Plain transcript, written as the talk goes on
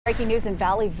Breaking news in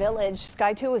Valley Village.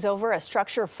 Sky 2 is over a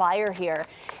structure fire here.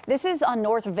 This is on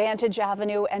North Vantage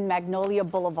Avenue and Magnolia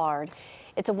Boulevard.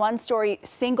 It's a one-story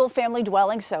single-family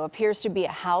dwelling, so appears to be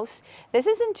a house. This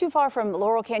isn't too far from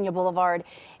Laurel Canyon Boulevard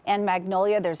and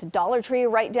Magnolia. There's a Dollar Tree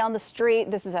right down the street.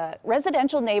 This is a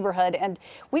residential neighborhood, and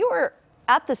we were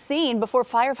at the scene before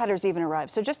firefighters even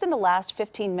arrived. So just in the last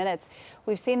 15 minutes,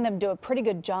 we've seen them do a pretty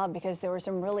good job because there were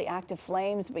some really active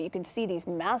flames, but you can see these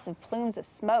massive plumes of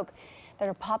smoke that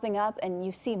are popping up, and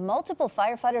you see multiple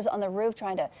firefighters on the roof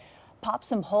trying to pop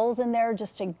some holes in there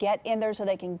just to get in there so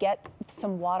they can get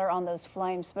some water on those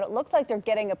flames. But it looks like they're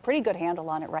getting a pretty good handle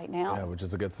on it right now. Yeah, which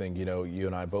is a good thing. You know, you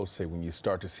and I both say when you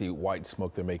start to see white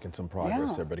smoke, they're making some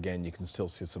progress there. But again, you can still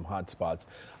see some hot spots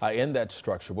in that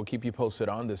structure. We'll keep you posted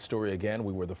on this story again.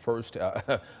 We were the first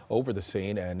over the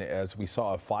scene, and as we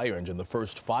saw a fire engine, the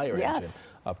first fire engine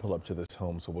pull up to this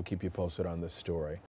home. So we'll keep you posted on this story.